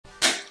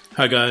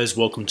Hi guys,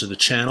 welcome to the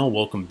channel.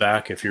 Welcome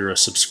back if you're a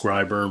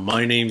subscriber.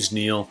 My name's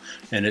Neil,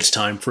 and it's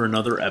time for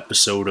another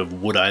episode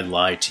of Would I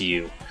Lie to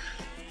You?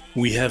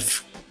 We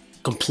have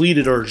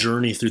completed our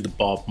journey through the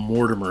Bob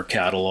Mortimer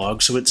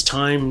catalog, so it's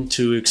time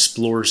to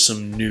explore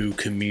some new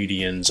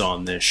comedians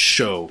on this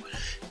show.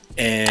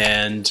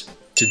 And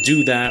to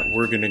do that,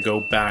 we're going to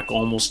go back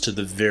almost to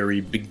the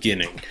very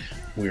beginning.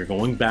 We're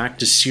going back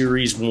to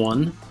Series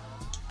 1,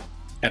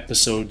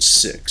 Episode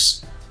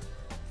 6.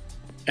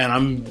 And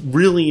I'm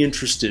really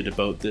interested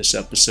about this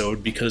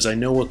episode because I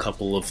know a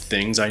couple of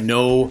things. I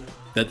know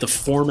that the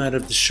format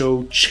of the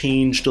show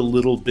changed a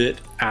little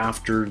bit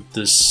after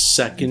the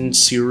second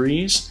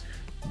series,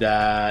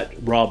 that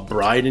Rob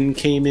Brydon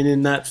came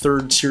in that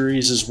third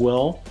series as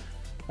well.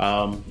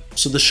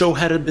 So the show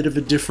had a bit of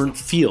a different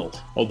feel,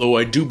 although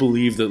I do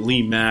believe that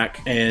Lee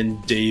Mack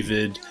and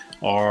David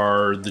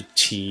are the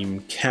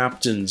team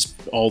captains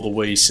all the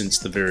way since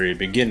the very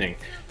beginning.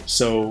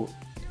 So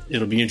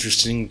it'll be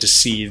interesting to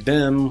see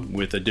them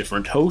with a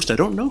different host. I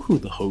don't know who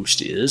the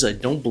host is. I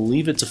don't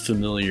believe it's a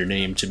familiar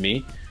name to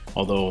me.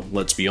 Although,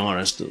 let's be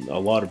honest, a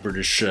lot of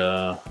British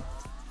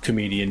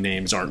comedian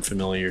names aren't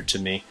familiar to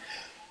me.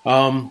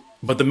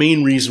 But the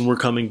main reason we're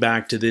coming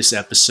back to this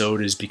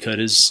episode is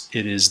because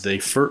it is the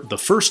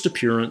first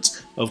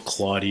appearance of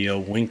Claudia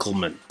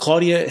Winkleman.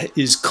 Claudia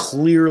is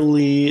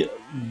clearly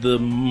the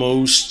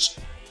most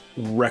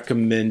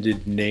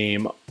recommended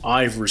name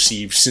I've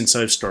received since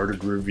I've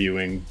started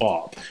reviewing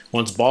Bob.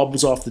 Once Bob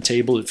was off the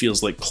table, it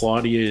feels like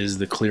Claudia is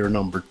the clear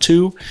number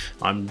 2.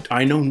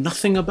 I know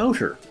nothing about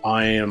her.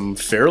 I am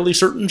fairly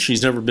certain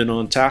she's never been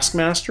on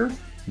Taskmaster.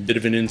 Bit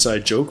of an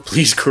inside joke,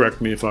 please correct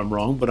me if I'm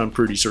wrong, but I'm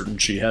pretty certain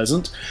she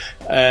hasn't.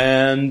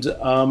 And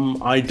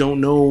I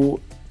don't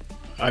know.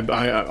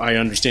 I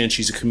understand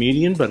she's a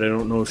comedian, but I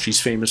don't know if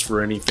she's famous for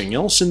anything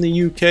else in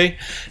the UK,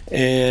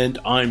 and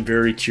I'm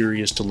very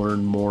curious to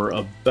learn more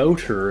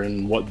about her,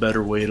 and what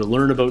better way to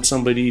learn about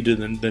somebody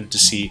than to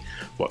see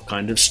what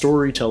kind of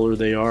storyteller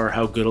they are,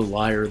 how good a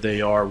liar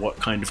they are, what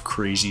kind of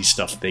crazy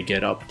stuff they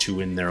get up to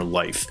in their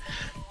life.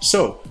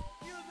 So,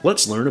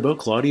 let's learn about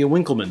Claudia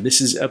Winkleman. This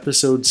is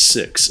episode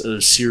 6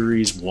 of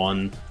series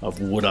 1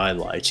 of Would I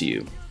Lie to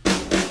You?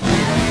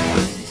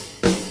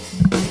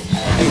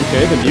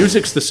 Okay, the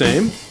music's the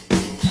same.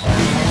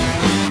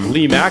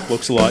 Lee Mack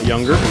looks a lot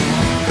younger.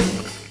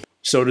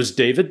 So does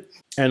David.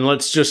 And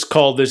let's just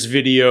call this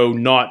video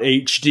not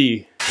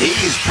HD.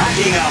 He's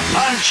packing a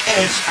punch,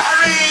 it's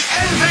Harry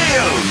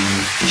Enfield.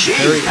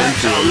 She's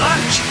packed a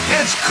lunch,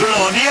 it's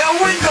Claudia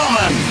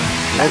Winkleman.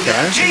 Okay.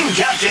 And team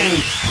captain,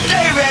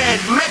 David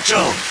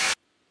Mitchell.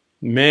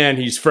 Man,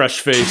 he's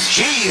fresh-faced.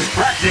 She's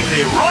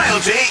practically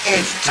royalty,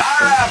 it's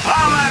Tara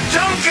Palmer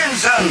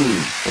Tomkinson.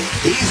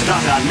 He's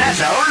got a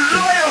Netto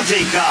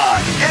loyalty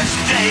card, it's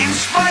Dave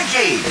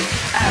Spikey.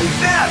 And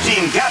their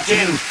team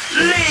captain,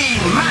 Lee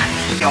Mack,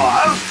 your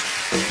host,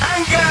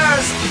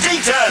 Angus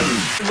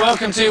Deaton.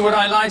 Welcome to Would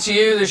I Lie to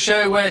You, the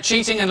show where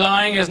cheating and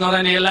lying is not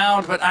only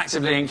allowed but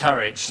actively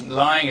encouraged.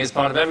 Lying is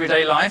part of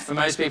everyday life for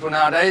most people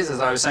nowadays, as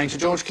I was saying to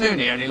George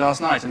Clooney only last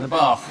night in the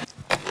bar.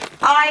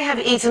 I have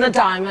eaten a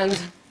diamond.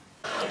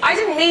 I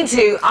didn't mean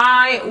to.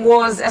 I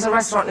was at a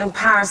restaurant in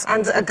Paris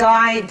and a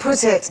guy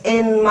put it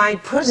in my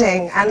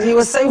pudding, and he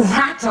was so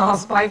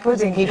rat-assed by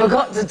pudding he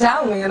forgot to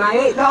tell me, and I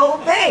ate the whole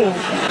thing.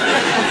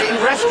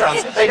 In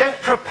restaurants, they don't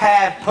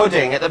prepare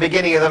pudding at the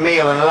beginning of the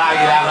meal and allow you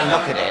to have a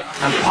look at it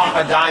and pop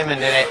a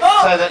diamond in it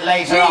so that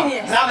later on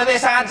none of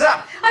this adds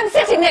up. I'm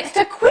sitting next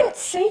to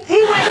Quincy.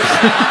 He went...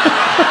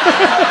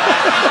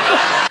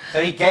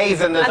 So he gave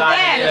them the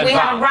diamond. And then we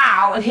had a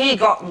row, and he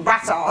got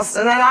rat-assed,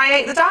 and then I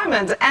ate the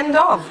diamond. End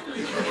of.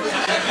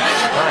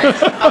 Right.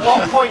 At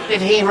what point did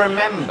he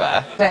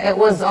remember? But it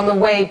was on the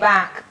way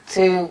back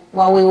to,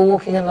 while we were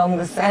walking along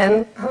the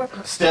Seine.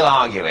 Still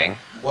arguing.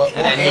 And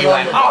then he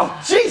went, oh,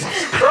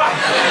 Jesus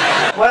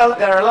Christ! Well,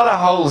 there are a lot of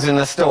holes in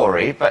the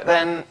story, but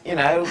then, you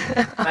know,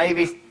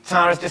 maybe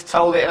Tara's just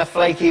told it in a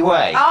flaky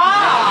way.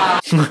 Ah!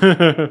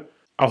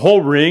 A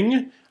whole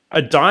ring?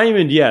 A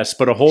diamond, yes,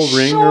 but a whole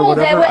ring or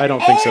whatever? I don't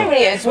think so. There were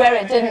areas where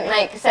it didn't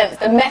make sense.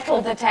 The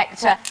metal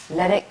detector,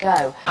 let it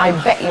go. I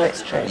bet you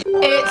it's true.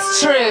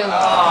 It's true.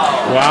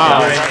 Oh, wow.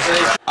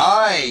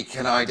 I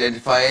can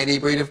identify any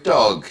breed of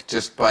dog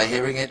just by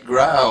hearing it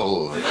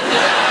growl.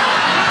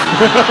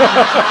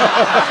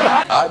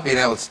 I've been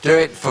able to do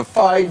it for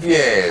 5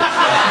 years.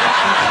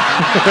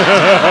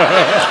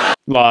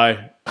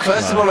 Lie.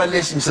 First of all, I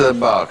listened to the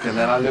bark and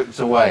then I looked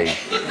away.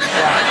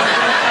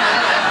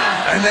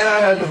 And then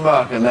I heard the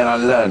bark and then I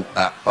learnt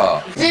that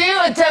bark. Do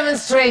a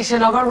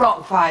demonstration of a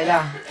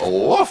Rottweiler.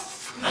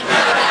 Woof.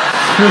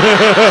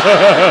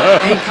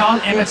 He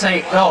can't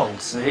imitate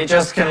dogs, he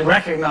just can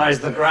recognise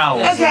the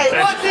growls. Okay,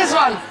 what's this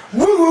one?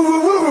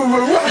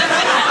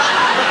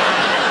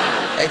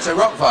 It's a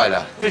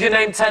Rottweiler. Could you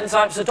name 10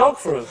 types of dog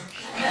for us?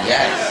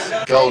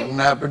 Yes. Golden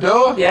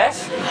Labrador.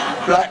 Yes.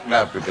 Black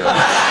Labrador.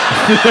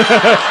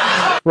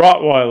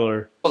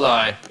 Rottweiler.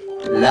 Lie.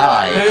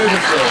 Lie.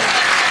 Beautiful.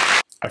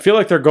 I feel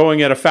like they're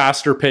going at a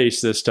faster pace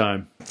this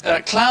time.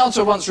 Clouds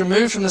were once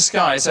removed from the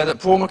sky so that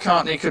Paul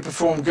McCartney could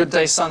perform Good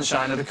Day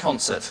Sunshine at a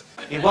concert.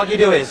 What you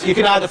do is, you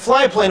can either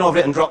fly a plane over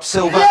it and drop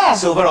silver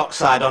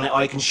oxide on it,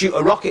 or you can shoot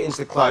a rocket into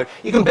the cloud.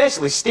 You can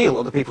basically steal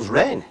other people's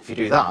rain if you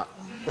do that.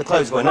 The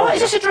cloud's going over. Is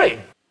this a dream?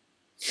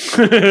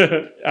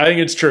 I think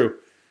it's true.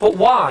 But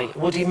why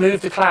would he move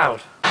the cloud?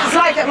 It's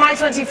like at my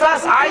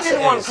 21st, I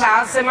didn't want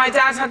clouds, so my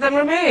dad had them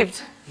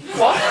removed.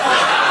 What?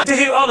 Did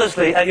you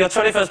honestly, at your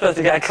 21st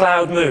birthday, get a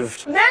cloud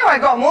moved? No, I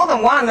got more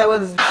than one. There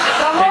was... The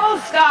whole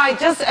sky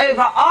just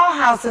over our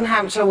house in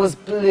Hampshire was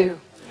blue.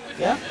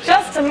 Yeah?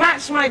 Just to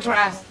match my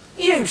dress.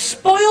 You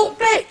spoilt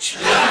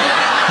bitch!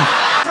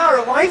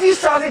 Tara, why have you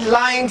started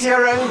lying to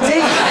your own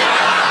teeth?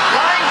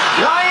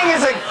 Lying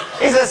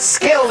is a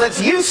skill that's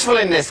useful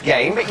in this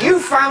game, but you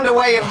found a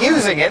way of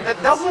using it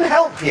that doesn't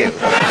help you.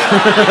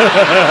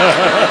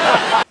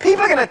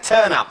 People are going to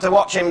turn up to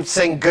watch him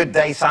sing Good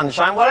Day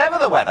Sunshine, whatever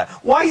the weather.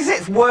 Why is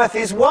it worth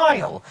his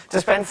while to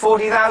spend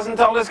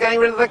 $40,000 getting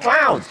rid of the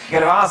clouds? You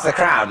could have asked the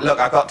crowd, look,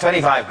 I've got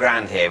 25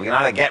 grand here. We can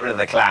either get rid of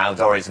the clouds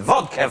or it's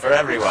vodka for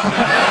everyone.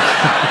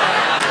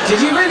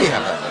 Did you really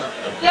have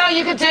that? Yeah,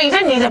 you could do. You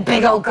don't need a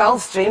big old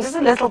Gulf Stream, just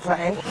a little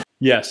plane.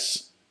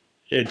 Yes,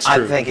 it's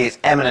true. I think it's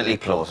eminently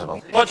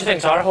plausible. What do you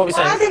think, Tara? What are we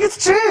saying? I think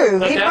it's true.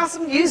 Okay. He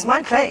mustn't use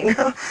my plane.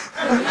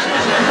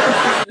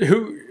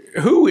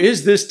 Who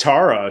is this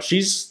Tara?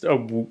 She's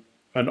an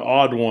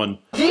odd one.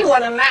 Do you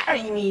want to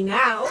marry me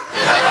now?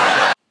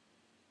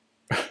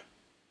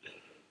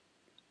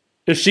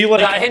 Is she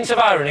like... Without a hint of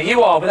irony,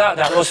 you are, without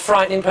doubt, the most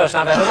frightening person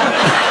I've ever met.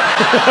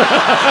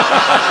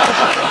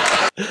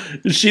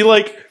 Is she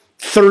like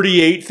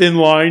 38th in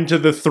line to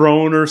the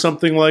throne or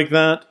something like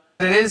that?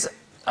 It is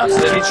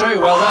absolutely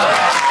true. Well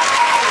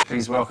done.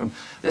 Please welcome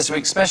this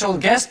week's special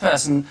guest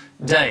person,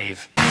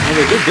 Dave. Oh,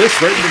 they did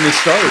this right from the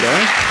start,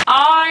 huh?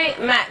 I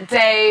met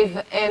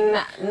Dave in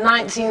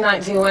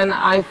 1990 when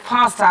I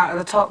passed out at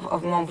the top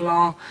of Mont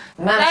Blanc.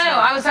 No,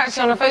 I was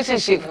actually on a photo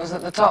shoot. I was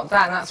at the top there,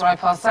 and that's where I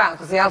passed out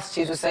because the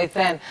altitude was so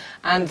thin.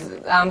 And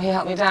he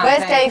helped me down.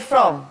 Where's Dave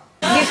from?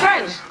 He's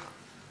French.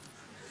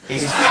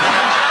 He's...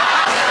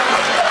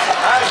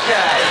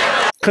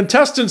 Okay.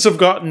 Contestants have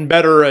gotten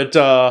better at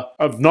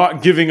of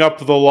not giving up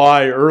the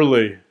lie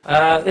early.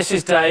 This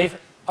is Dave.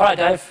 All right,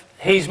 Dave.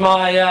 He's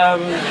my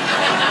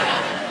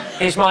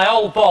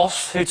old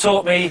boss who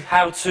taught me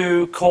how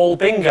to call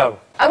bingo.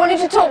 I want you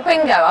to talk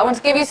bingo. I want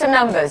to give you some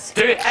numbers.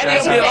 Do it any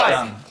of your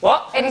life.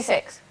 What?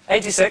 86.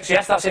 86,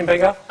 yes, that's in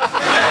bingo.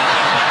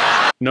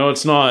 No,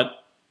 it's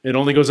not. It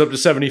only goes up to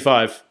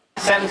 75.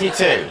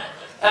 72.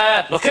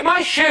 Look at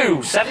my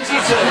shoe, 72.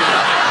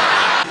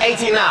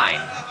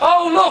 89.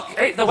 Oh, look,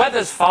 the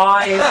weather's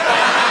fine.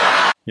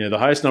 Yeah, the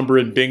highest number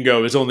in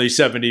bingo is only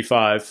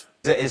 75.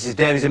 This is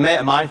Dave. He's a mate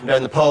of mine from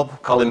down the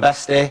pub, call him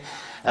Bestie.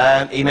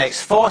 He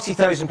makes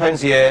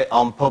 £40,000 a year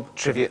on pub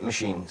trivia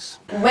machines.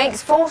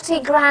 Makes 40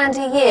 grand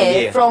a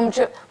year from...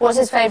 What's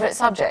his favourite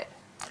subject?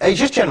 It's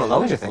just general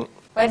knowledge, I think.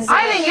 Where does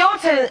I think you're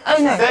to... Oh,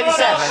 no.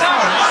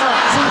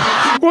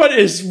 37. What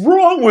is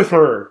wrong with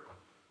her?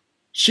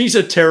 She's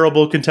a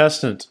terrible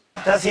contestant.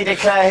 Does he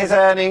declare his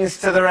earnings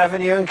to the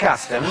Revenue and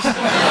Customs?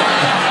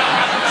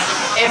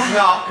 If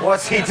not,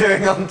 what's he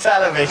doing on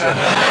television?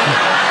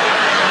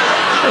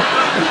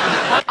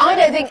 I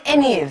don't think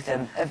any of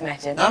them have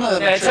met him. None of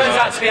them. Yeah, it turns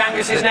out to be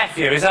Angus's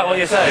nephew, is that what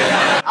you're saying?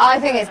 I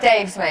think it's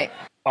Dave's, mate.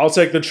 I'll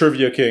take the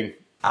Trivia King.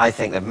 I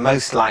think the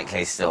most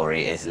likely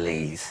story is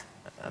Lee's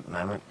at the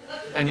moment.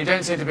 And you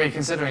don't seem to be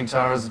considering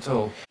Tara's at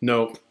all.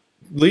 No.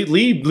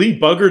 Lee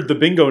buggered the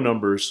bingo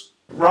numbers.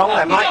 Wrong,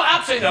 there No, might...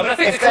 absolutely not, but I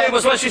think the clue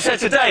was what she said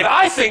to Dave.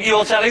 I think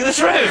you're telling the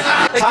truth.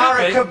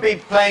 Tara could be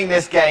playing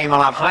this game on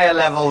a higher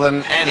level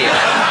than any of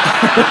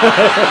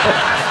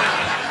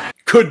us.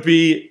 Could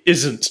be,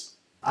 isn't.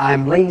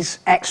 I'm Lee's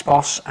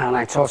ex-boss, and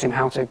I taught him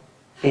how to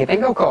be a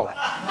bingo caller.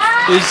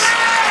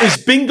 Is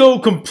bingo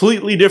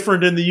completely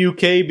different in the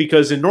UK?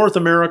 Because in North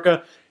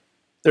America,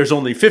 there's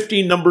only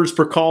 15 numbers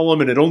per column,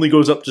 and it only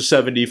goes up to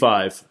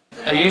 75.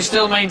 Are you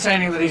still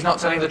maintaining that he's not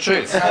telling the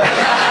truth?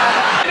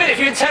 If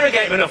you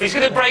interrogate him enough, he's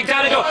going to break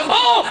down and go,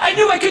 "Oh, I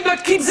knew I could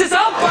not keep this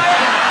up!"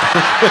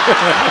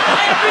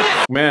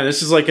 Man,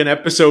 this is like an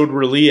episode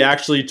where Lee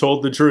actually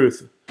told the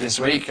truth. This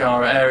week,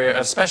 our area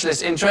of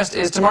specialist interest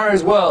is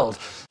Tomorrow's World.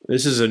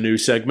 This is a new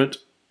segment.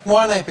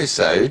 One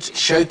episode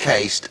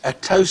showcased a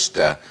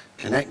toaster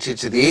connected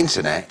to the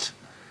internet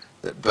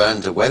that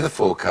burned a weather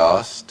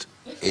forecast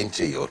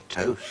into your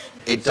toast.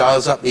 It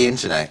dials up the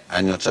internet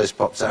and your toast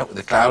pops out with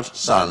a cloud,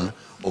 sun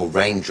or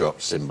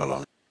raindrop symbol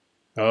on it.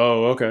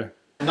 Oh, okay.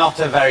 Not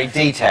a very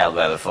detailed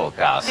weather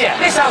forecast. Yeah,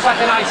 this sounds like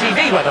an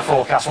ITV weather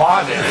forecast, what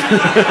I'm doing.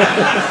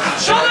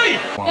 Shall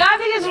Yeah, I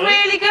think it's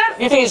really good.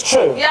 You think it's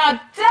true? Yeah,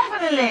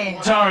 definitely.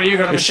 Tara, you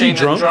got a Is she machine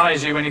that drunk?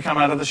 dries you when you come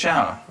out of the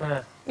shower.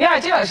 Yeah, I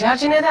do actually. How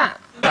do you know that?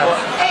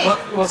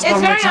 What's It's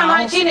wrong very with towels?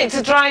 unhygienic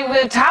to dry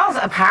with towels,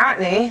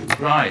 apparently.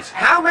 Right.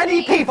 How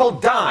many people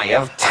die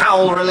of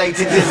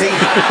towel-related disease?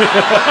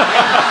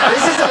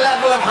 This is a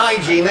level of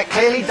hygiene that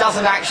clearly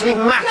doesn't actually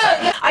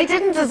matter. Look, I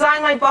didn't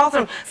design my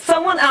bathroom.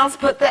 Someone else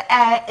put the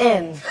air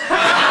in.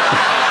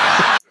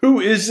 Who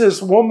is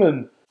this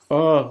woman?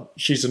 Oh,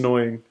 she's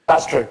annoying.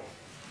 That's true.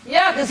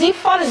 Yeah, because he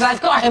thought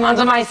I've got him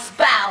under my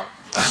spell.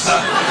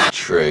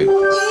 True.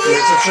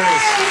 It's a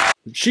truth.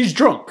 She's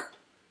drunk.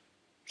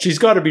 She's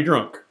got to be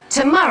drunk.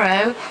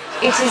 Tomorrow,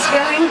 it is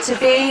going to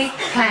be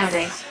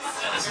cloudy.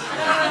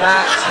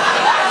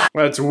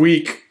 That's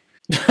weak.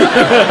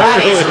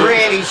 That is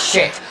really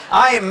shit.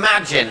 I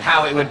imagine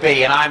how it would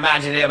be, and I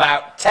imagine it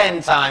about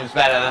 10 times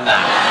better than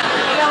that.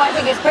 You know, I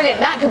think it's brilliant.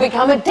 That could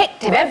become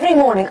addictive every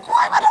morning. Oh,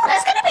 I wonder what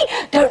it's going to be.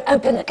 Don't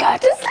open the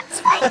curtains, let's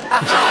wait.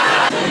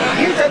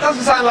 It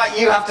doesn't sound like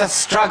you have to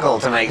struggle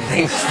to make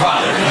things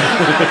fun.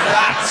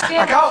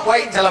 I can't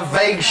wait till a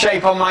vague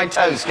shape on my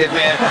toast gives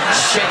me a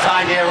shit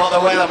idea of what the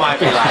weather might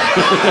be like.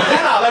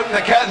 Then I'll open the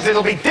curtains,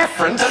 it'll be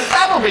different, and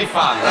that'll be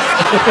fun.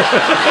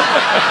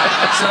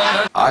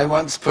 I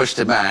once pushed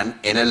a man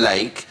in a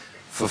lake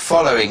for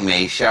following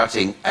me,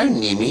 shouting,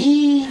 "Only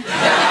me."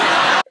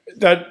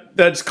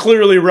 That's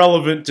clearly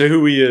relevant to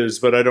who he is,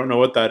 but I don't know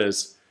what that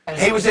is.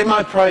 He was in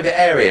my private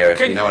area, if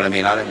you know what I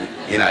mean. I don't,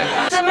 you know.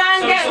 Does the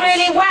man get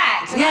really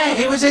wet? Yeah,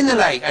 he was in the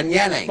lake and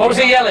yelling. What was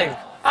he yelling?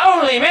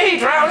 Only me,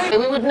 drowning!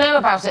 We would know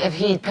about it if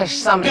he'd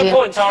pushed somebody. Good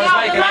point, Tara's Yeah,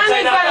 making. the I'd man say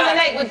who that fell in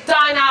the lake would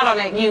dine out on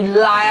it, you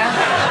liar.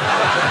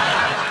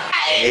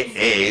 It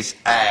is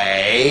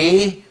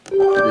a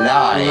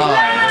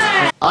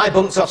lie. I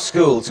bunked off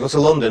school to go to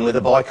London with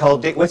a boy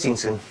called Dick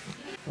Whittington.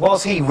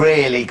 Was he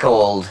really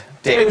called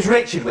Dick? It was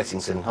Richard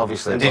Whittington,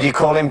 obviously. Did you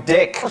call him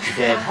Dick? He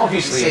did,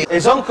 obviously.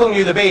 His uncle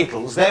knew the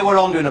Beatles. They were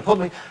on doing a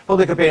public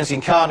appearance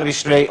in Carnaby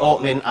Street,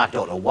 opening I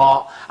don't know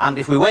what. And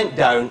if we went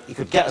down, he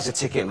could get us a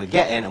ticket and we'd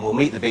get in and we'll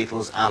meet the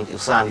Beatles and he'll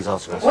sign his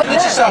autograph. Can you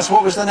just ask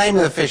what was the name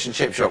of the fish and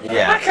chip shop?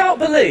 Yeah. I can't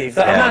believe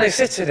that a man is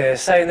sitting here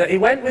saying that he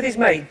went with his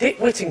mate Dick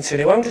Whittington,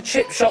 who owned a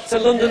chip shop, to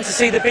London to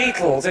see the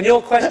Beatles, and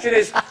your question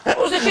is, what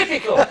was the chippy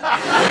called?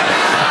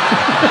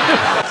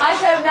 I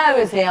don't know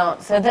is the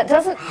answer. That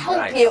doesn't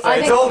help you. So I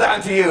it's think all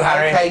down to you,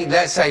 Harry. Okay,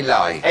 let's say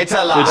lie. It's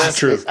a lie. It's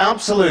true. It's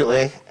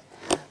absolutely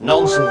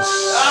nonsense.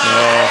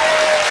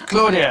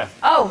 Claudia.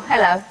 Oh,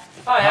 hello.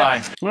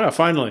 Hi. Yeah,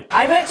 finally.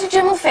 I wrote to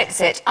Jim will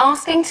Fix It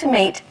asking to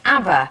meet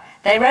ABBA.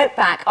 They wrote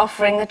back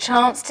offering the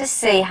chance to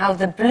see how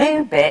the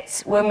blue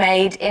bits were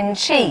made in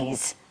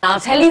cheese. I'll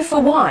tell you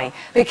for why.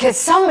 Because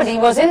somebody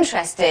was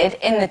interested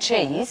in the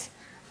cheese.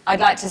 I'd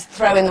like to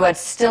throw in the word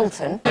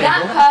Stilton.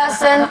 That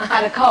person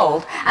had a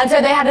cold, and so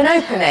they had an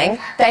opening.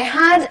 They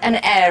had an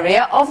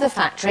area of the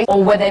factory,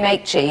 or where they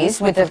make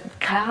cheese, with the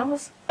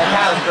cows. The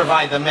cows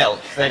provide the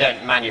milk, they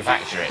don't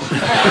manufacture it.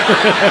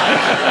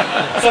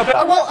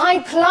 Well, I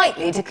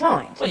politely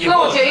declined.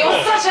 Claudia,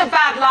 you're such a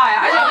bad liar.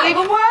 I don't believe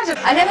a word of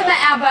it. I never met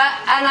ABBA,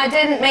 and I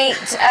didn't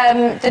meet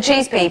the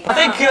cheese people. I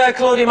think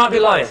Claudia might be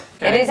lying.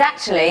 It is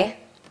actually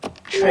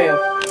true.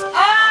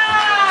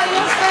 Ah,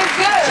 you're so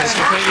good. It's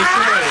completely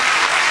true.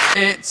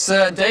 It's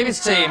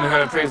David's team who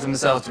have proved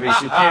themselves to be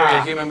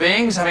superior human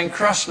beings, having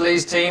crushed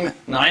Lee's team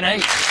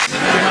 9-8.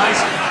 Very nice.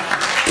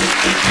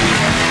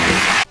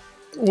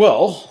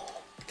 Well,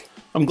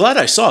 I'm glad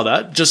I saw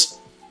that, just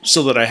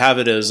so that I have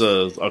it as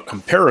a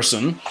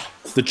comparison.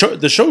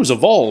 The show's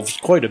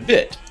evolved quite a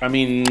bit. I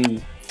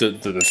mean,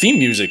 the theme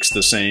music's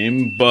the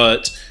same,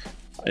 but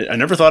I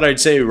never thought I'd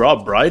say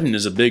Rob Brydon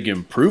is a big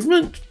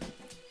improvement.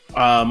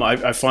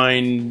 I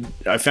found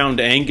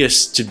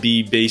Angus to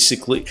be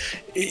basically,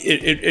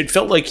 it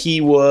felt like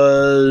he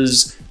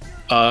was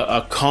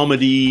a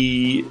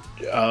comedian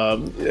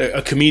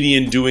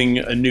doing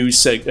a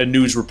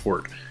news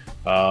report.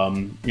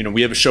 You know,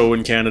 we have a show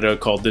in Canada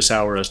called This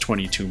Hour Has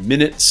 22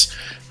 Minutes,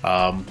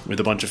 with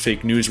a bunch of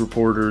fake news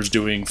reporters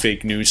doing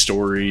fake news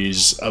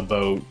stories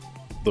about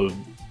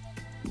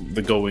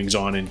the goings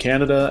on in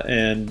Canada,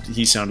 and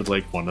he sounded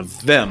like one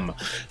of them.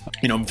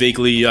 You know,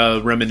 vaguely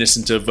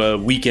reminiscent of a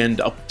Weekend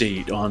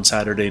Update on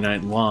Saturday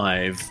Night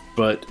Live,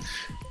 but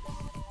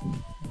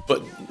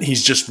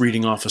he's just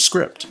reading off a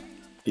script.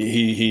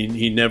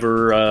 He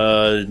never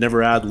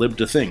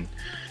ad-libbed a thing.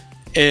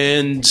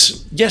 And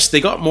yes,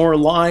 they got more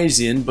lies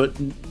in, but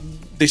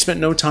they spent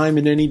no time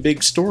in any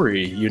big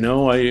story. You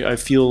know, I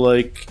feel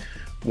like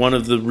one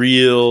of the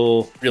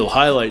real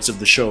highlights of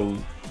the show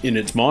in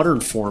its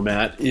modern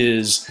format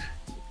is,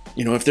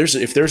 you know, if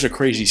there's a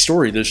crazy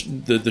story,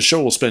 the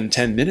show will spend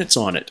 10 minutes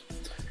on it.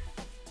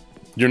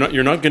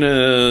 You're not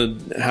gonna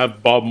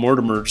have Bob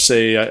Mortimer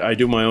say I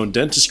do my own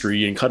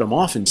dentistry and cut him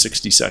off in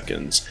 60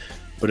 seconds,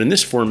 but in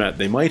this format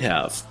they might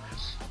have.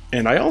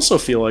 And I also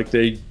feel like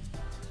they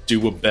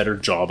do a better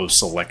job of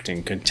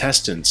selecting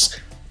contestants.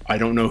 I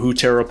don't know who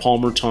Tara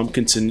Palmer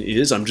Tompkinson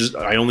is.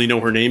 I only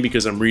know her name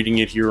because I'm reading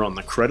it here on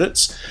the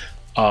credits.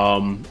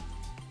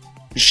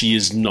 She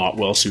is not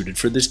well suited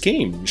for this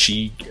game.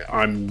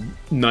 I'm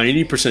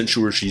 90%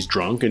 sure she's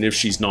drunk, and if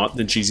she's not,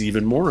 then she's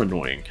even more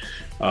annoying.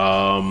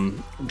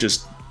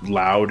 Just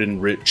loud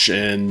and rich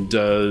and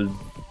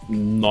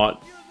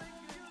not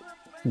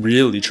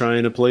really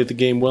trying to play the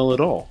game well at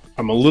all.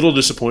 I'm a little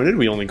disappointed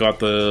we only got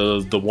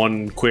the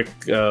one quick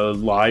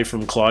lie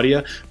from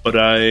Claudia, but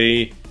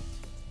I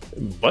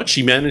But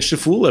she managed to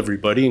fool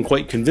everybody, and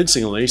quite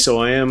convincingly, so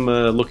I am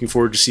looking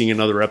forward to seeing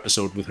another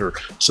episode with her.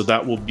 So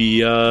that will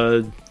be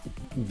the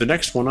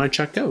next one I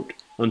check out.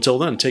 Until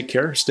then, take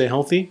care, stay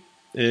healthy,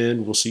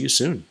 and we'll see you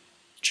soon.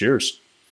 Cheers.